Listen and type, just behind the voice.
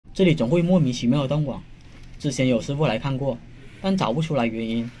这里总会莫名其妙的断网。之前有师傅来看过，但找不出来原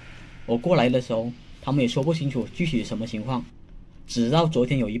因。我过来的时候，他们也说不清楚具体什么情况，只知道昨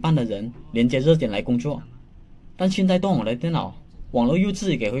天有一半的人连接热点来工作，但现在断网的电脑网络又自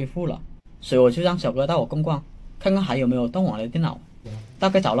己给恢复了，所以我就让小哥带我逛逛，看看还有没有断网的电脑。大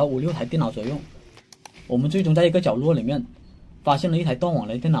概找了5、6台电脑左右，我们最终在一个角落里面发现了一台断网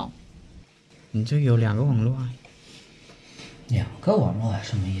的电脑。你这有2个网络啊？2个网络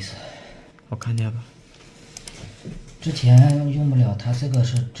什么意思？我看一下吧。之前用不了，它这个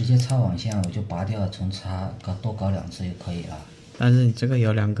是直接插网线，我就拔掉，重插多搞2次就可以了。但是你这个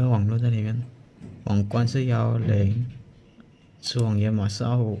有2个网络在里面，网关是10，主网页码是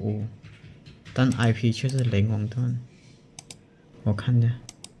255，但 IP 却是0网段。我看一下，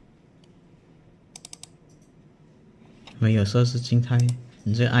没有设置静态，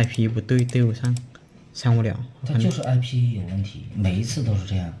你这 IP 不对，对不上，上不了。它就是 IP 有问题，每一次都是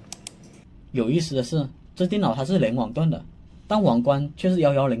这样。有意思的是，这电脑它是0网段的，但网关却是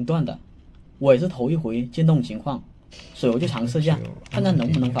110段的。我也是头一回见这种情况，所以我就尝试一下，看看能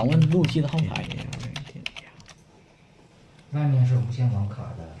不能访问路由器的后台。外面是无线网卡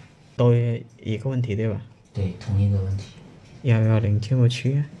的，都一个问题对吧？对，同一个问题。110进不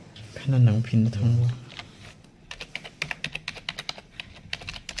去，看它能拼得通吗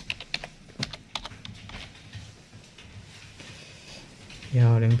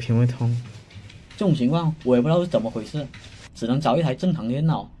？110拼不通。这种情况我也不知道是怎么回事，只能找一台正常的电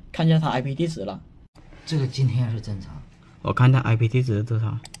脑看一下它 IP 地址了。这个今天是正常。我看它 IP 地址是多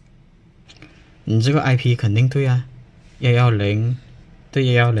少？你这个 IP 肯定对啊，110对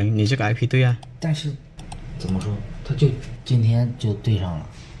110，你这个 IP 对啊。但是怎么说，它就今天就对上了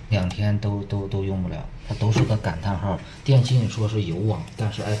，2天都用不了，它都是个感叹号。电信说是有网，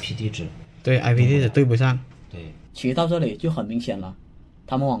但是 IP 地址对 IP 地址对不上。对，其实到这里就很明显了，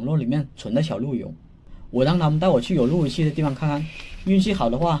他们网络里面存在小路由。我让他们带我去有路由器的地方看看，运气好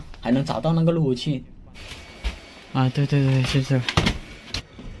的话还能找到那个路由器。啊，对对对，是这个。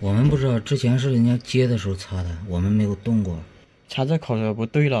我们不知道，之前是人家接的时候插的，我们没有动过。插这口的不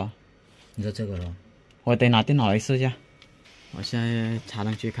对了。你说这个是吧？我得拿电脑来试一下。我现在插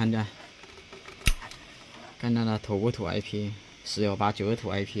上去看一下，看到它吐不吐 IP， 10有8、9个吐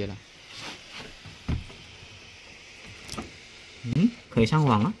IP 了。可以上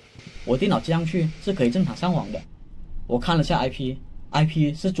网了。我电脑接上去是可以正常上网的。我看了下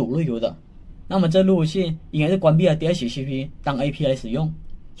IP 是主路由的，那么这路由器应该是关闭了 DHCP 当 AP 来使用，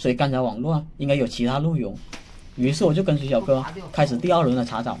所以干扰网络应该有其他路由。于是我就跟随小哥开始第2轮的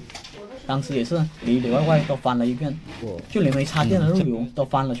查找，当时也是里里外外都翻了一遍，就连没插电的路由都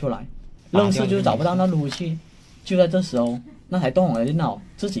翻了出来，愣是就是找不到那路由器。就在这时候，那台断网的电脑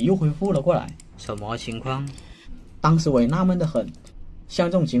自己又恢复了过来。什么情况？当时我也纳闷得很，像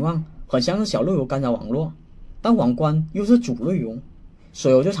这种情况很像是小路由干扰网络，但网关又是主路由，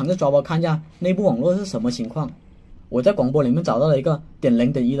所以我就尝试抓包看一下内部网络是什么情况。我在广播里面找到了一个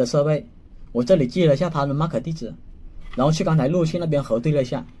.0.1的设备，我这里记了一下它的 MAC 地址，然后去刚才路由器那边核对了一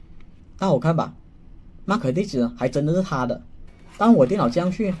下，大家好看吧， MAC 地址还真的是它的。但我电脑接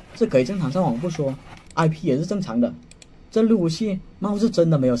上去是可以正常上网不说， IP 也是正常的，这路由器貌似真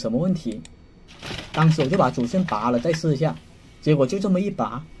的没有什么问题。当时我就把主线拔了再试一下，结果就这么一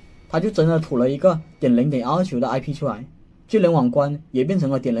拔，它就真的吐了一个.0.29的 IP 出来，就连网关也变成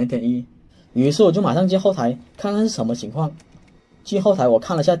了.0.1。于是我就马上接后台看看是什么情况。接后台我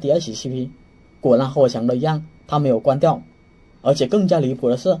看了下 DHCP， 果然和我想的一样，它没有关掉，而且更加离谱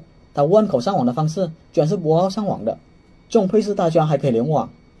的是，它万口上网的方式居然是拨号上网的，这种配置它居然还可以联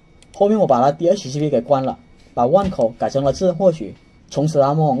网。后面我把它 DHCP 给关了，把万口改成了自获取，从此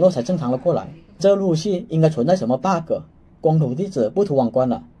他们网络才正常了过来。这个路由器应该存在什么 bug， 光吐地址不吐网关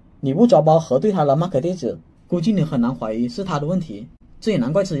了，你不抓包核对它的 MAC 地址，估计你很难怀疑是他的问题。这也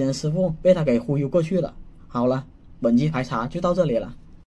难怪之前的师傅被他给忽悠过去了。好了，本期排查就到这里了。